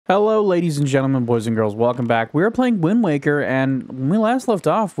Hello, ladies and gentlemen, boys and girls. Welcome back. We are playing Windwaker, and when we last left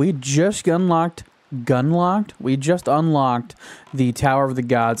off, we just we just unlocked the Tower of the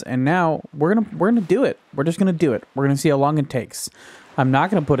Gods, and now we're gonna do it. We're just gonna do it. We're gonna see how long it takes. I'm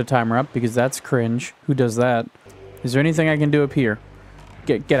not gonna put a timer up because that's cringe. Who does that? Is there anything I can do up here?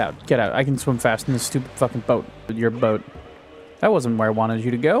 Get out, get out. I can swim fast in this stupid fucking boat. Your boat. That wasn't where I wanted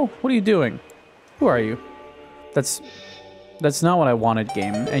you to go. What are you doing? Who are you? That's not what I wanted,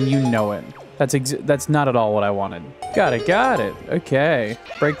 game, and you know it. That's not at all what I wanted. Got it. Okay.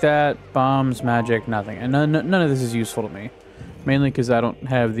 Break that. Bombs, magic, nothing. And none of this is useful to me. Mainly because I don't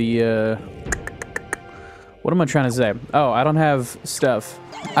have the, what am I trying to say? Oh, I don't have stuff.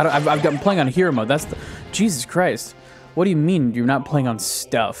 I'm playing on hero mode. That's the... Jesus Christ. What do you mean you're not playing on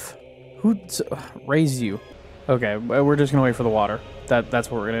stuff? Who raised you? Okay, we're just gonna wait for the water. That's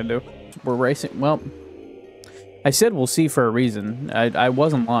what we're gonna do. We're racing. Well... I said we'll see for a reason. I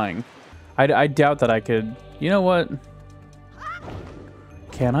wasn't lying. I doubt that I could... You know what?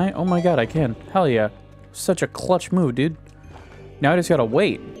 Can I? Oh my god, I can. Hell yeah. Such a clutch move, dude. Now I just gotta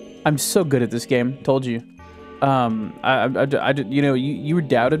wait. I'm so good at this game. Told you. You know, you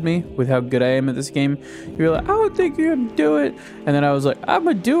doubted me with how good I am at this game. You were like, I don't think you're gonna do it. And then I was like, I'm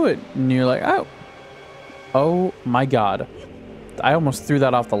gonna do it. And you're like, oh. Oh my god. I almost threw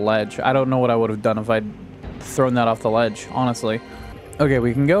that off the ledge. I don't know what I would have done if I'd thrown that off the ledge, honestly. Okay,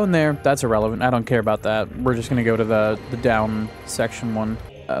 we can go in there. That's irrelevant. I don't care about that. We're just gonna go to the down section one.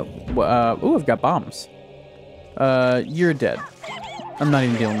 Ooh, I've got bombs. You're dead. I'm not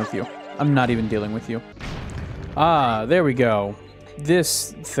even dealing with you. I'm not even dealing with you. Ah, there we go.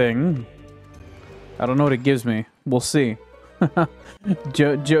 This thing. I don't know what it gives me. We'll see.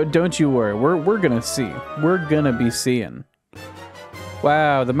 Don't you worry. We're gonna see. We're gonna be seeing.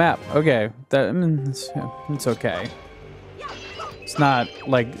 Wow, the map. Okay, it's okay. It's not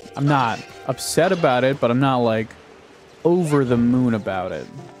like I'm not upset about it, but I'm not like over the moon about it.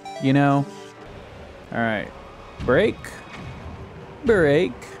 You know? All right, break.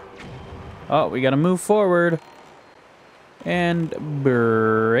 Oh, we gotta move forward and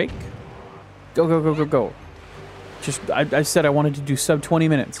break. Go. Just I said I wanted to do sub 20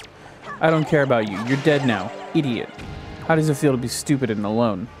 minutes. I don't care about you. You're dead now, idiot. How does it feel to be stupid and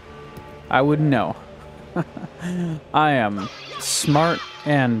alone? I wouldn't know. I am smart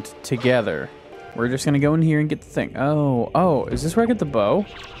and together. We're just gonna go in here and get the thing. Oh, is this where I get the bow?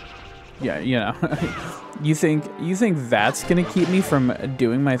 Yeah, you know. you think that's gonna keep me from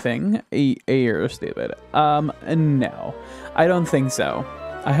doing my thing? You're stupid. No. I don't think so.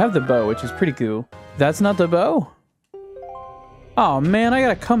 I have the bow, which is pretty cool. That's not the bow? Oh man, I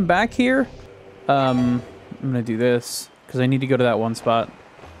gotta come back here? I'm gonna do this. Because I need to go to that one spot.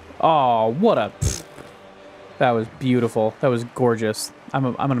 Oh, what a... That was beautiful. That was gorgeous. I'm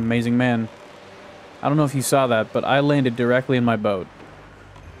an amazing man. I don't know if you saw that, but I landed directly in my boat.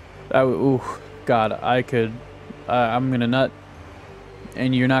 Ooh, God, I could... I'm gonna nut.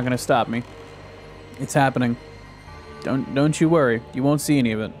 And you're not gonna stop me. It's happening. Don't you worry. You won't see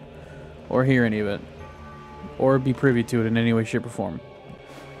any of it. Or hear any of it. Or be privy to it in any way, shape, or form.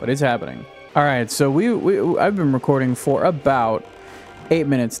 But it's happening. All right, so I've been recording for about 8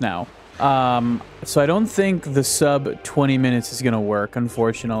 minutes now. So I don't think the sub 20 minutes is gonna work,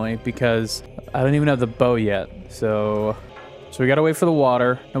 unfortunately, because I don't even have the bow yet. So we gotta wait for the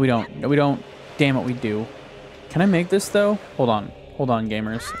water. No, we don't. Damn it, we do. Can I make this though? Hold on,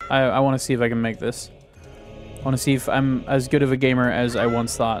 gamers. I want to see if I can make this. I want to see if I'm as good of a gamer as I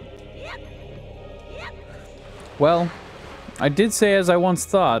once thought. Well, I did say as I once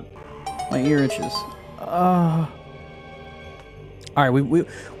thought. My ear itches. All right,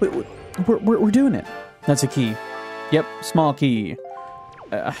 we're doing it. That's a key. Yep, small key.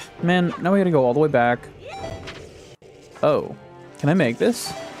 Man, now we gotta go all the way back. Oh, can I make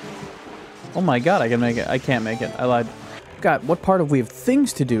this? Oh my god, I can make it. I can't make it. I lied. God, what part of we have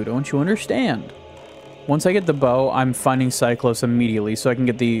things to do? Don't you understand? Once I get the bow, I'm finding Cyclos immediately, so I can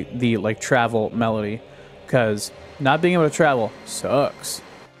get the like travel melody, because not being able to travel sucks.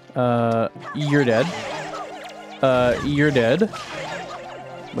 You're dead. You're dead.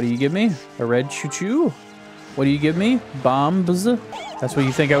 What do you give me? A red choo-choo? What do you give me? Bombs? That's what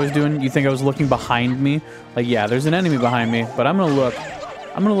you think I was doing? You think I was looking behind me? Like, yeah, there's an enemy behind me, but I'm gonna look.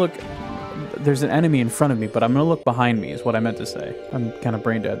 There's an enemy in front of me, but I'm gonna look behind me, is what I meant to say. I'm kind of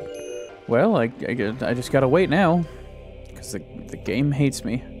brain dead. Well, I just gotta wait now. Because the game hates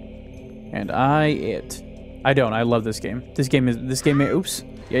me. And I don't. I love this game. This game, oops.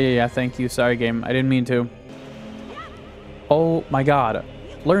 Yeah, thank you. Sorry, game. I didn't mean to. Oh my god.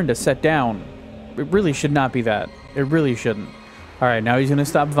 Learn to set down. It really should not be that. It really shouldn't. All right, now he's going to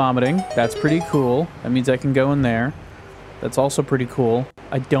stop vomiting. That's pretty cool. That means I can go in there. That's also pretty cool.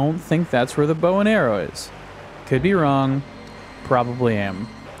 I don't think that's where the bow and arrow is. Could be wrong. Probably am.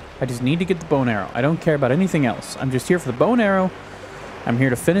 I just need to get the bow and arrow. I don't care about anything else. I'm just here for the bow and arrow. I'm here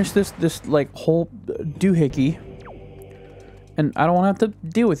to finish this like whole doohickey. And I don't want to have to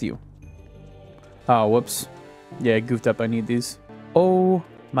deal with you. Oh, whoops. Yeah, I goofed up. I need these. Oh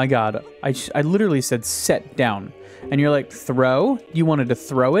my god. I literally said set down. And you're like, throw? You wanted to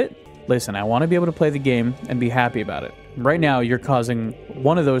throw it? Listen, I want to be able to play the game and be happy about it. Right now, you're causing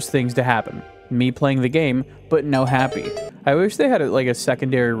one of those things to happen. Me playing the game, but no happy. I wish they had like a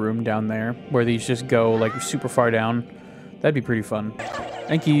secondary room down there where these just go like super far down. That'd be pretty fun.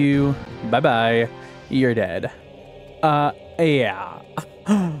 Thank you. Bye-bye. You're dead. Yeah.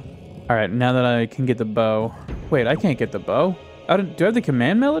 Alright, now that I can get the bow. Wait, I can't get the bow? Do I have the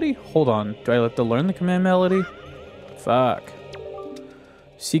command melody? Hold on. Do I have to learn the command melody? Fuck.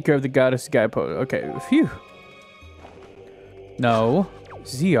 Seeker of the Goddess Guidepost. Okay, phew. No.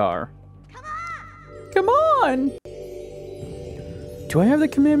 ZR. Come on! Do I have the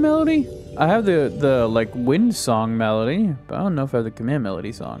command melody? I have the like wind song melody, but I don't know if I have the command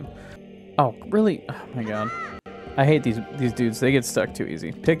melody song. Oh, really? Oh my god. I hate these dudes. They get stuck too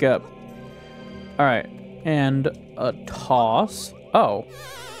easy. Pick up. Alright. And a toss. Oh.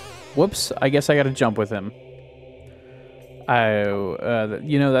 Whoops. I guess I gotta jump with him.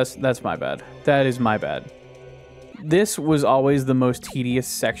 You know, that's my bad. That is my bad. This was always the most tedious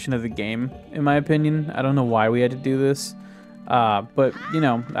section of the game, in my opinion. I don't know why we had to do this. But you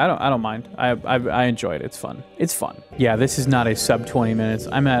know, I don't mind. I enjoy it. It's fun. It's fun. Yeah, this is not a sub 20 minutes.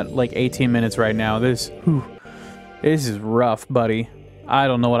 I'm at like 18 minutes right now. This is rough, buddy. I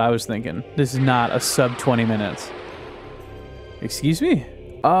don't know what I was thinking. This is not a sub 20 minutes. Excuse me?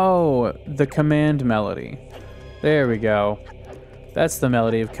 Oh, the command melody. There we go. That's the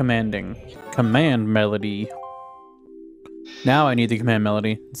melody of commanding. Command melody. Now I need the command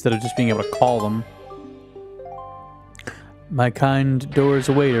melody instead of just being able to call them. My kind doors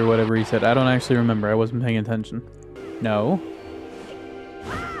await, or whatever he said. I don't actually remember. I wasn't paying attention. No.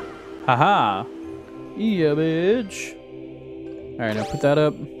 Haha. Yeah, bitch. Alright, now put that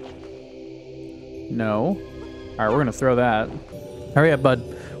up. No. Alright, we're gonna throw that. Hurry up, bud.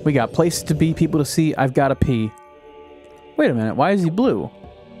 We got places to be, people to see. I've got to pee. Wait a minute. Why is he blue?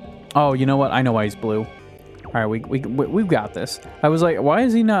 Oh, you know what? I know why he's blue. All right, we've got this. I was like, why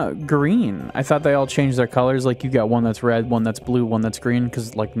is he not green? I thought they all changed their colors. Like, you got one that's red, one that's blue, one that's green,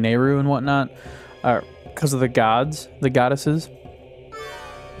 because like Nehru and whatnot, because of the gods, the goddesses.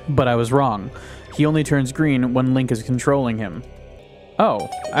 But I was wrong. He only turns green when Link is controlling him. Oh,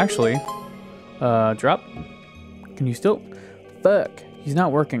 actually, drop. Can you still? Fuck, he's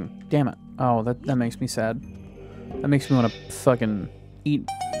not working. Damn it. Oh, that makes me sad. That makes me want to fucking eat.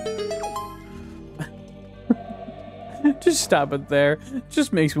 Just stop it there.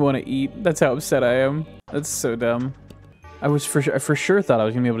 Just makes me want to eat. That's how upset I am. That's so dumb. I was for sure thought I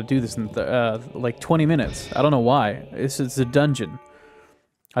was gonna be able to do this in like 20 minutes. I don't know why. It's a dungeon.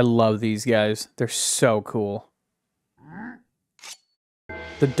 I love these guys. They're so cool.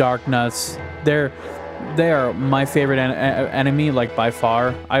 The Dark Nuts. They are my favorite enemy, like by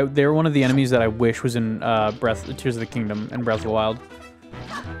far. They're one of the enemies that I wish was in Tears of the Kingdom and Breath of the Wild.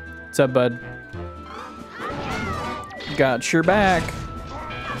 What's up, bud? Got your back.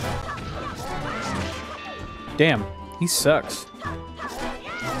 Damn, he sucks.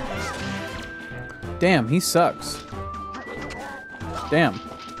 Damn, he sucks. Damn.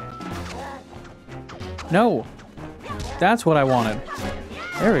 No. That's what I wanted.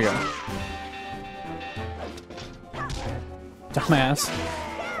 There we go. Dumbass.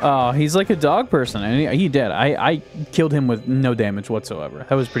 Oh, he's like a dog person, and he did. I killed him with no damage whatsoever.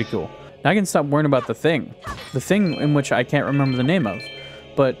 That was pretty cool. Now I can stop worrying about the thing. The thing in which I can't remember the name of.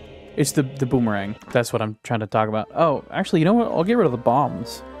 But it's the boomerang. That's what I'm trying to talk about. Oh, actually, you know what? I'll get rid of the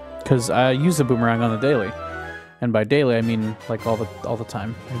bombs. Because I use the boomerang on the daily. And by daily, I mean like all the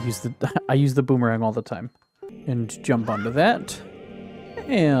time. I use the boomerang all the time. And jump onto that.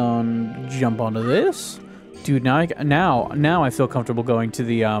 And jump onto this. Dude, now I feel comfortable going to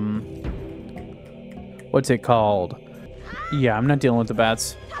the what's it called? Yeah, I'm not dealing with the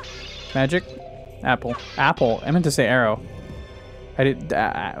bats. Magic? Apple. Apple. I meant to say arrow.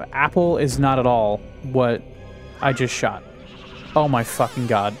 Apple is not at all what I just shot. Oh my fucking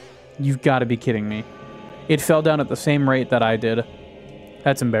god. You've got to be kidding me. It fell down at the same rate that I did.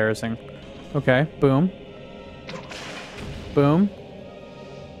 That's embarrassing. Okay, boom. Boom.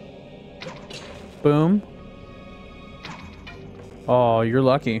 Boom. Oh, you're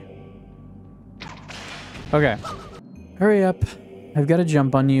lucky. Okay. Hurry up. I've got to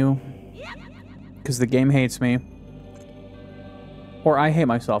jump on you. Because the game hates me. Or I hate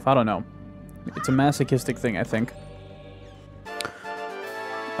myself. I don't know. It's a masochistic thing, I think.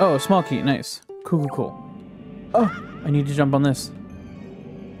 Oh, small key. Nice. Cool, cool, cool. Oh, I need to jump on this.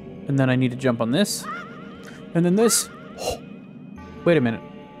 And then I need to jump on this. And then this. Wait a minute.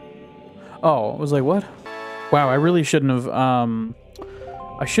 Oh, I was like, what? Wow, I really shouldn't have,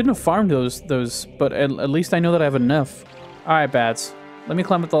 I shouldn't have farmed those, but at least I know that I have enough. Alright, Bats. Let me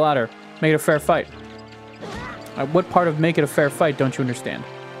climb up the ladder. Make it a fair fight. What part of make it a fair fight don't you understand?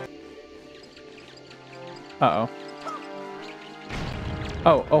 Uh-oh.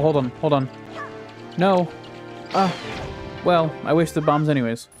 Oh, hold on. No. Well, I wasted bombs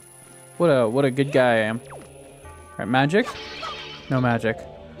anyways. What a good guy I am. Alright, magic? No magic.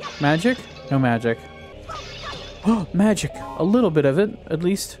 Magic? No magic. Oh, magic. A little bit of it, at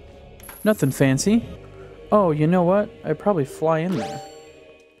least. Nothing fancy. Oh, you know what? I probably fly in there.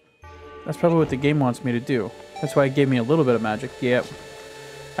 That's probably what the game wants me to do. That's why it gave me a little bit of magic. Yep.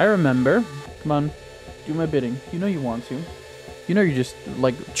 I remember. Come on. Do my bidding. You know you want to. You know you're just,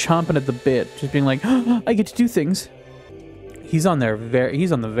 like, chomping at the bit. Just being like, oh, I get to do things. He's on there.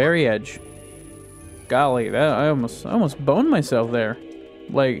 He's on the very edge. Golly, I almost boned myself there.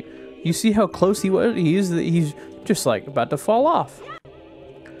 Like, you see how close he was? He's just, like, about to fall off.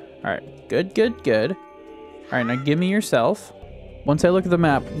 Alright. Good. Alright, now give me yourself. Once I look at the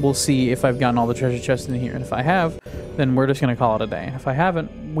map, we'll see if I've gotten all the treasure chests in here. And if I have, then we're just going to call it a day. If I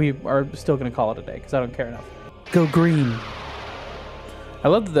haven't, we are still going to call it a day, because I don't care enough. Go green. I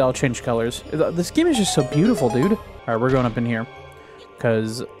love that they all change colors. This game is just so beautiful, dude. Alright, we're going up in here.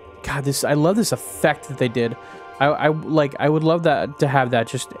 Because, God, I love this effect that they did. I would love that to have that,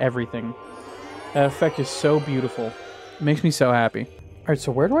 just everything. That effect is so beautiful. It makes me so happy. Alright,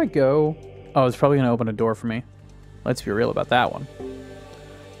 so where do I go? Oh, it's probably going to open a door for me. Let's be real about that one.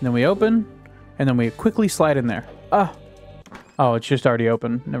 And then we open, and then we quickly slide in there. Oh, it's just already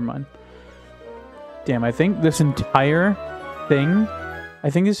open. Never mind. Damn, I think this entire thing,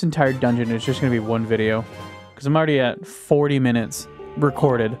 this entire dungeon is just going to be one video. Because I'm already at 40 minutes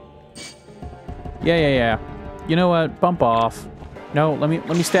recorded. Yeah. You know what? Bump off. No, let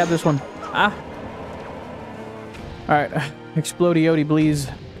me stab this one. Alright. Explodioty, please.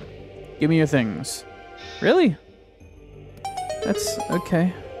 Give me your things. Really? That's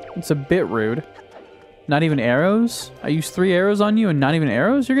okay. It's a bit rude. Not even arrows? I used 3 arrows on you and not even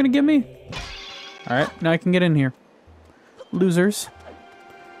arrows you're gonna give me? Alright, now I can get in here. Losers.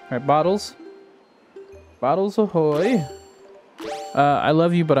 Alright, bottles. Bottles ahoy. I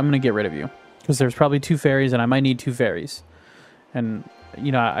love you, but I'm gonna get rid of you. Because there's probably 2 fairies and I might need 2 fairies. And,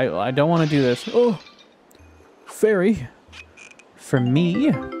 you know, I don't want to do this. Oh! Fairy. For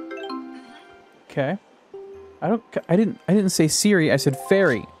me. Okay. I didn't say Siri, I said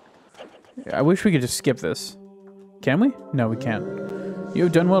fairy. I wish we could just skip this. Can we? No, we can't. You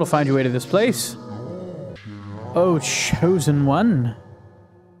have done well to find your way to this place. Oh, chosen one.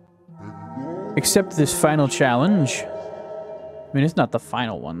 Accept this final challenge. I mean, it's not the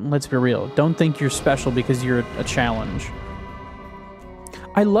final one. Let's be real. Don't think you're special because you're a challenge.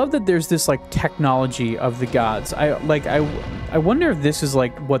 I love that there's this, like, technology of the gods. I wonder if this is,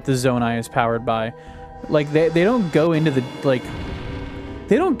 like, what the Zonai is powered by. Like, they don't go into the, like...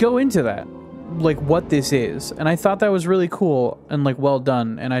 They don't go into that. Like, what this is. And I thought that was really cool and, like, well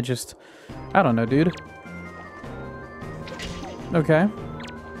done. And I don't know, dude. Okay.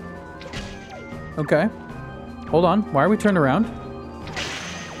 Okay. Hold on. Why are we turned around?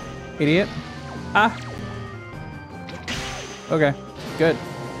 Idiot. Okay. Good.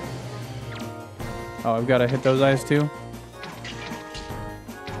 Oh, I've got to hit those eyes too.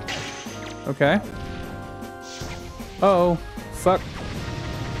 Okay. Uh-oh. Fuck.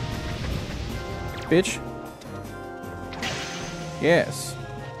 Bitch. Yes.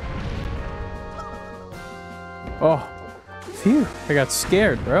 Oh. Phew. I got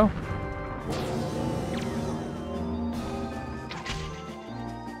scared, bro.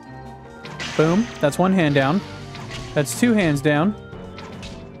 Boom. That's 1 hand down. That's 2 hands down.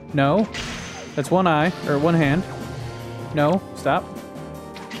 No. That's 1 eye, or 1 hand. No. Stop.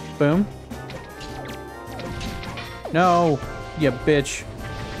 Boom. No. You bitch.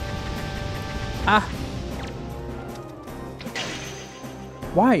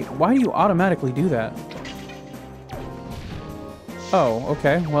 Why? Why do you automatically do that? Oh,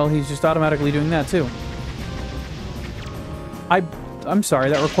 okay. Well, he's just automatically doing that too. I'm sorry,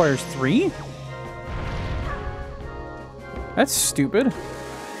 that requires 3? That's stupid.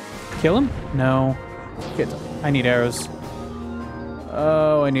 Kill him? No. I need arrows.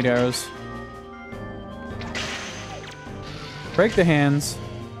 Oh, I need arrows. Break the hands.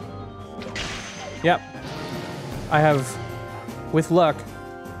 Yep. I have, with luck.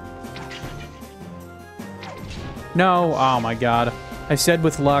 No. Oh my god. I said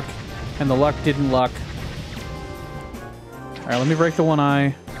with luck, and the luck didn't luck. Alright, let me break the one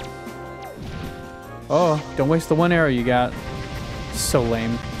eye. Oh, don't waste the one arrow you got. So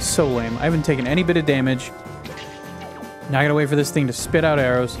lame. So lame. I haven't taken any bit of damage. Now I gotta wait for this thing to spit out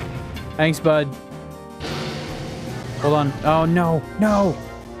arrows. Thanks, bud. Hold on. Oh, no. No.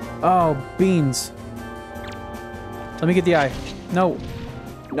 Oh, beans. Let me get the eye. No.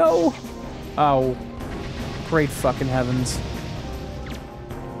 No. Oh. Great fucking heavens.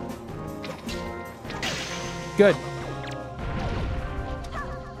 Good.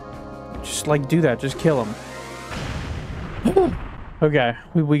 Just, like, do that. Just kill him. Okay,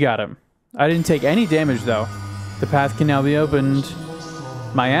 we got him. I didn't take any damage, though. The path can now be opened.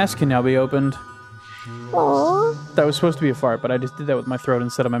 My ass can now be opened. Aww. That was supposed to be a fart, but I just did that with my throat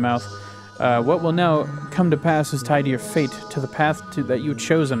instead of my mouth. What will now come to pass is tied to your fate, to the path that you've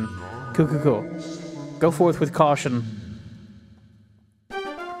chosen. Cool, cool, cool. Go forth with caution.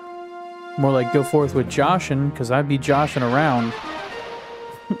 More like go forth with Joshin, because I'd be joshing around.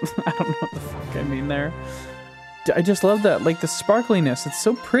 I don't know what the fuck I mean there. I just love that, like the sparkliness. It's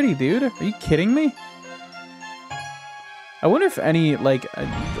so pretty, dude. Are you kidding me? I wonder if any, like,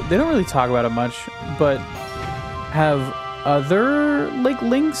 they don't really talk about it much, but have other, like,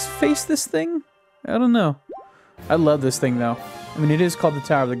 links face this thing? I don't know. I love this thing, though. I mean, it is called the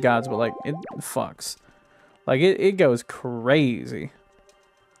Tower of the Gods, but, like, it fucks. Like, it goes crazy.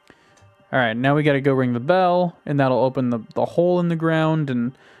 Alright, now we gotta go ring the bell, and that'll open the hole in the ground,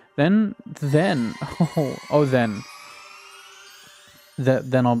 and then, then I'll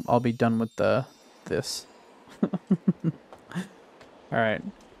be done with this. Alright,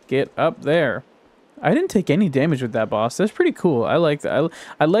 get up there. I didn't take any damage with that boss. That's pretty cool. I like that.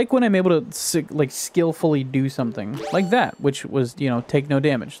 I like when I'm able to, like, skillfully do something like that, which was, you know, take no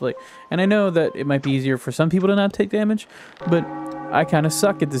damage. Like, and I know that it might be easier for some people to not take damage, but I kind of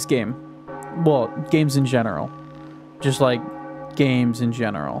suck at this game. Well, games in general. Just, like, games in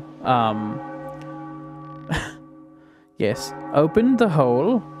general. Yes. Open the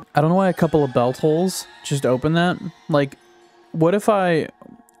hole. I don't know why a couple of belt holes just open that. Like, what if I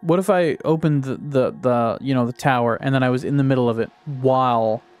opened the you know, the tower, and then I was in the middle of it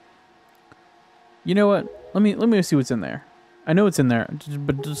while... You know what? Let me see what's in there. I know it's in there,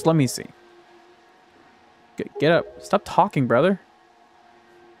 but just let me see. Get up. Stop talking, brother.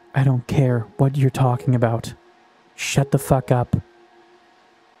 I don't care what you're talking about. Shut the fuck up.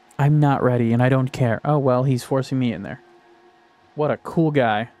 I'm not ready, and I don't care. Oh, well, he's forcing me in there. What a cool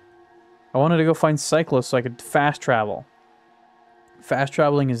guy. I wanted to go find cyclists so I could fast travel. Fast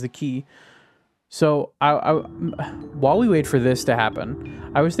traveling is the key. So, while we wait for this to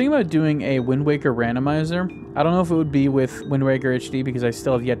happen, I was thinking about doing a Windwaker randomizer. I don't know if it would be with Windwaker HD because I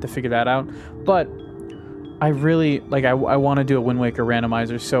still have yet to figure that out. But I really, like, I want to do a Windwaker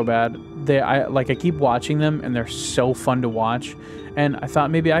randomizer so bad. I keep watching them, and they're so fun to watch. And I thought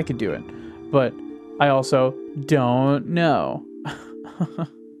maybe I could do it. But I also don't know.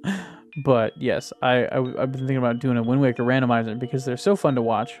 But yes, I've been thinking about doing a Windwaker randomizer because they're so fun to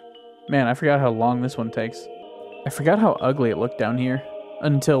watch. Man, I forgot how long this one takes. I forgot how ugly it looked down here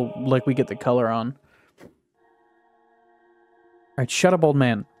until, like, we get the color on. Alright, shut up, old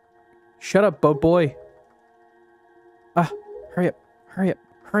man. Shut up, boat boy. Ah, hurry up, hurry up,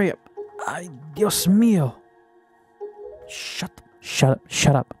 hurry up. Ay, Dios mío. Shut up,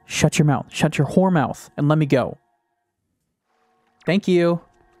 shut your mouth, shut your whore mouth, and let me go. Thank you.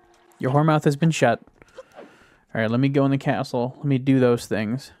 Your whore mouth has been shut. Alright, let me go in the castle. Let me do those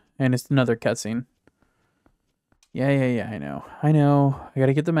things. And it's another cutscene. Yeah, I know. I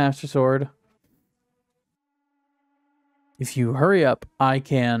gotta get the Master Sword. If you hurry up, I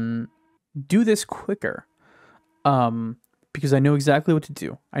can do this quicker. Because I know exactly what to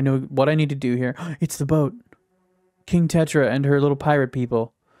do. I know what I need to do here. It's the boat. King Tetra and her little pirate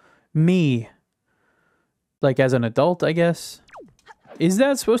people. Me. Like, as an adult, I guess. Is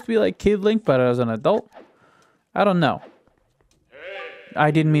that supposed to be like Kid Link, but as an adult? I don't know. I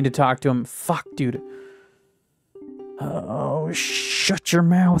didn't mean to talk to him. Fuck, dude. Oh, shut your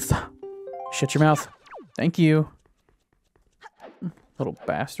mouth. Shut your mouth. Thank you. Little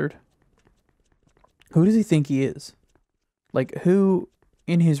bastard. Who does he think he is? Like, who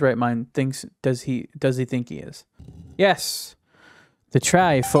in his right mind thinks does he think he is? Yes. The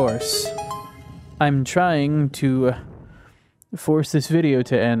Triforce. I'm trying to force this video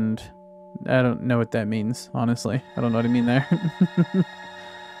to end. I don't know what that means, honestly. I don't know what I mean there.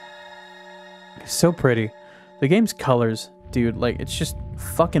 So pretty. The game's colors dude, like, it's just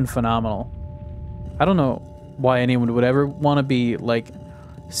fucking phenomenal. I don't know why anyone would ever want to be, like,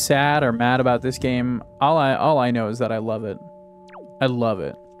 sad or mad about this game. All I know is that I love it. I love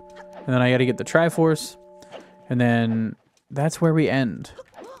it. And then I gotta get the Triforce, and then that's where we end.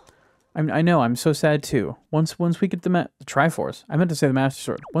 I know, I'm so sad too. Once we get the Triforce, I meant to say the Master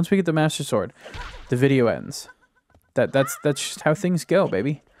Sword. Once we get the Master Sword, the video ends. That's just how things go,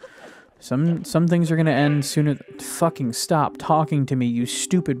 baby. Some things are gonna end sooner. Fucking stop talking to me, you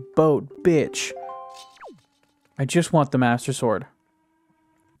stupid boat bitch. I just want the Master Sword.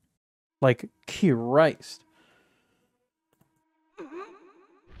 Like, Christ.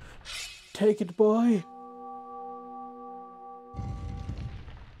 Take it, boy.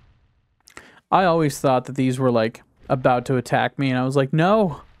 I always thought that these were, like, about to attack me, and I was like,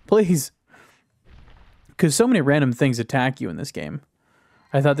 no, please. Because so many random things attack you in this game.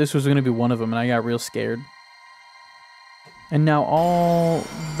 I thought this was going to be one of them, and I got real scared. And now all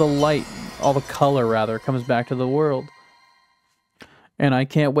the light, all the color, rather, comes back to the world. And I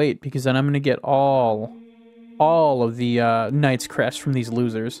can't wait, because then I'm going to get all of the Knight's Crest from these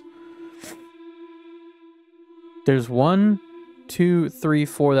losers. There's 1, 2, 3,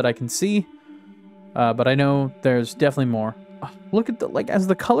 4 that I can see. But I know there's definitely more. Look at the, like, as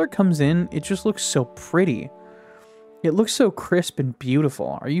the color comes in, it just looks so pretty. It looks so crisp and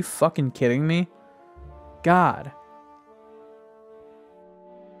beautiful. Are you fucking kidding me? God.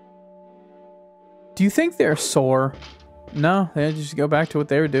 Do you think they're sore? No, they just go back to what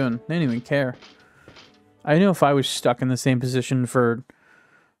they were doing. They didn't even care. I know if I was stuck in the same position for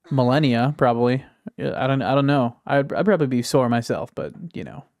millennia, probably. I don't know. I'd probably be sore myself, but, you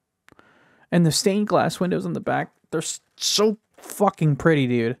know. And the stained glass windows on the back, they're so fucking pretty,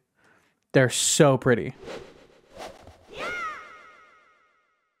 dude. They're so pretty.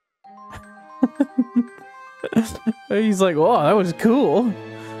 He's like, "Whoa, that was cool."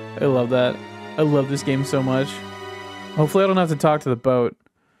 I love that. I love this game so much. Hopefully I don't have to talk to the boat.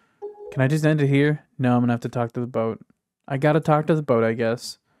 Can I just end it here? No, I'm gonna have to talk to the boat. I gotta talk to the boat, I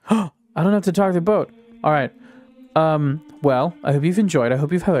guess. I don't have to talk to the boat. Alright. Well, I hope you've enjoyed. I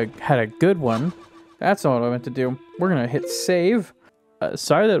hope you've had a good one. That's not what I meant to do. We're gonna hit save.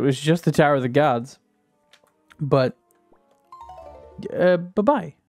 Sorry that it was just the Tower of the Gods. But, bye-bye.